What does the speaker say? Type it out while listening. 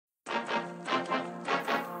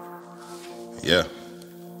Yeah.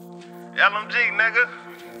 LMG, nigga.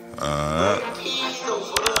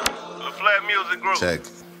 LaFlare Music Group. Check.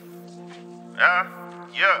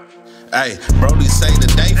 Yeah. Hey, Brody say the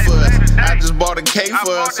day for us. I just bought a K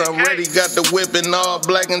for us. I'm ready, got the whip in all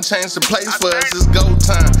black and changed the place for us. It's go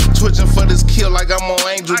time. Twitching for this kill like I'm on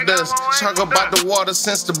angel dust. Talk about the water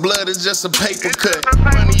since the blood is just a paper cut.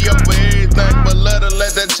 Money over everything, but love to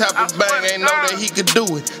let that chopper bang. Ain't know that he could do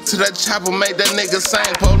it. Till that chopper made that nigga sing.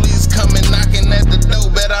 Police coming knocking at the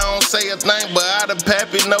door. Bet I don't say a thing, but out of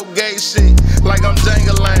pappy, no gay shit. Like I'm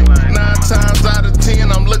jangling. 9 times out of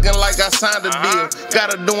 10, I'm looking like I signed a deal.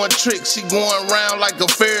 Got her doing tricks, she going round like a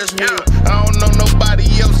Ferris wheel. I don't know nobody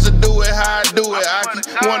else to do it how I do it. I keep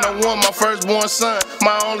one-on-one, my firstborn son.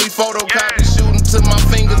 My only photocopy, shooting till my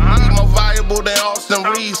fingers bleed. More valuable than Austin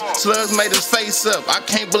Reeves. Slugs made his face up, I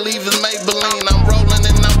can't believe it's Maybelline. I'm rolling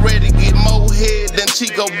and I'm ready to get more head than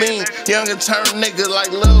Chico Bean. Young and turned nigga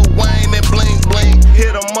like Lil Wayne and bling bling.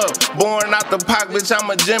 Hit him up, born out the pocket, bitch, I'm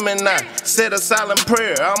a Gemini. Said a silent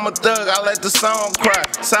prayer, I'm a thug, I let the song cry.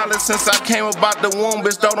 Silent since I came about the womb,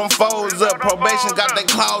 bitch, throw them foes up. Probation got their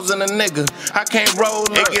claws in a nigga, I can't roll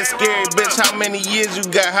up. It get scary, bitch, how many years you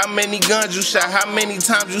got? How many guns you shot? How many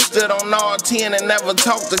times you stood on all 10 and never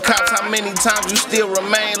talked to cops? How many times you still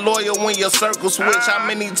remain loyal when your circle switch? How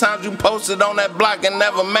many times you posted on that block and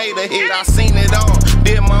never made a hit? I seen it all,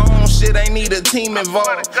 did my own shit, ain't need a team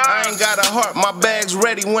involved. I ain't got a heart, my bag's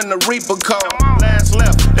ready when the Reaper call. Last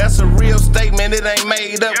left, that's a real statement, it ain't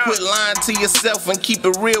made up. Quit lying to yourself and keep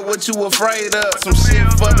it real, what you afraid of. Some shit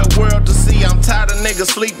for the world to see, I'm tired of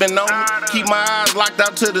niggas sleeping on me. Keep my eyes locked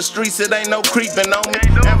out to the streets, it ain't no creeping on me.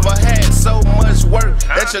 Ever had so much work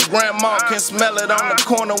that your grandma can smell it on the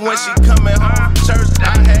corner when she coming home from church?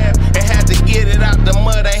 I have, and had to get it out the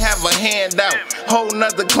mud, ain't have a handout. Whole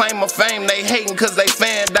nother claim of fame, they hating cause they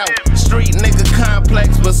fanned out. Street nigga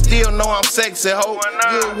complex, but still know I'm sexy, ho.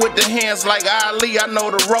 Good with the hands like Ali, I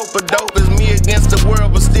know the rope a dope. Is me against the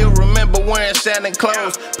world, but still remember wearing Shannon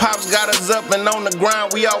clothes. Pops got us up and on the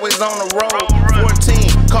ground, we always on the road.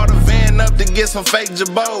 14, caught a van up to get some fake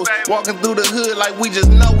jabos. Walking through the hood like we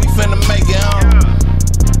just know we finna make it on.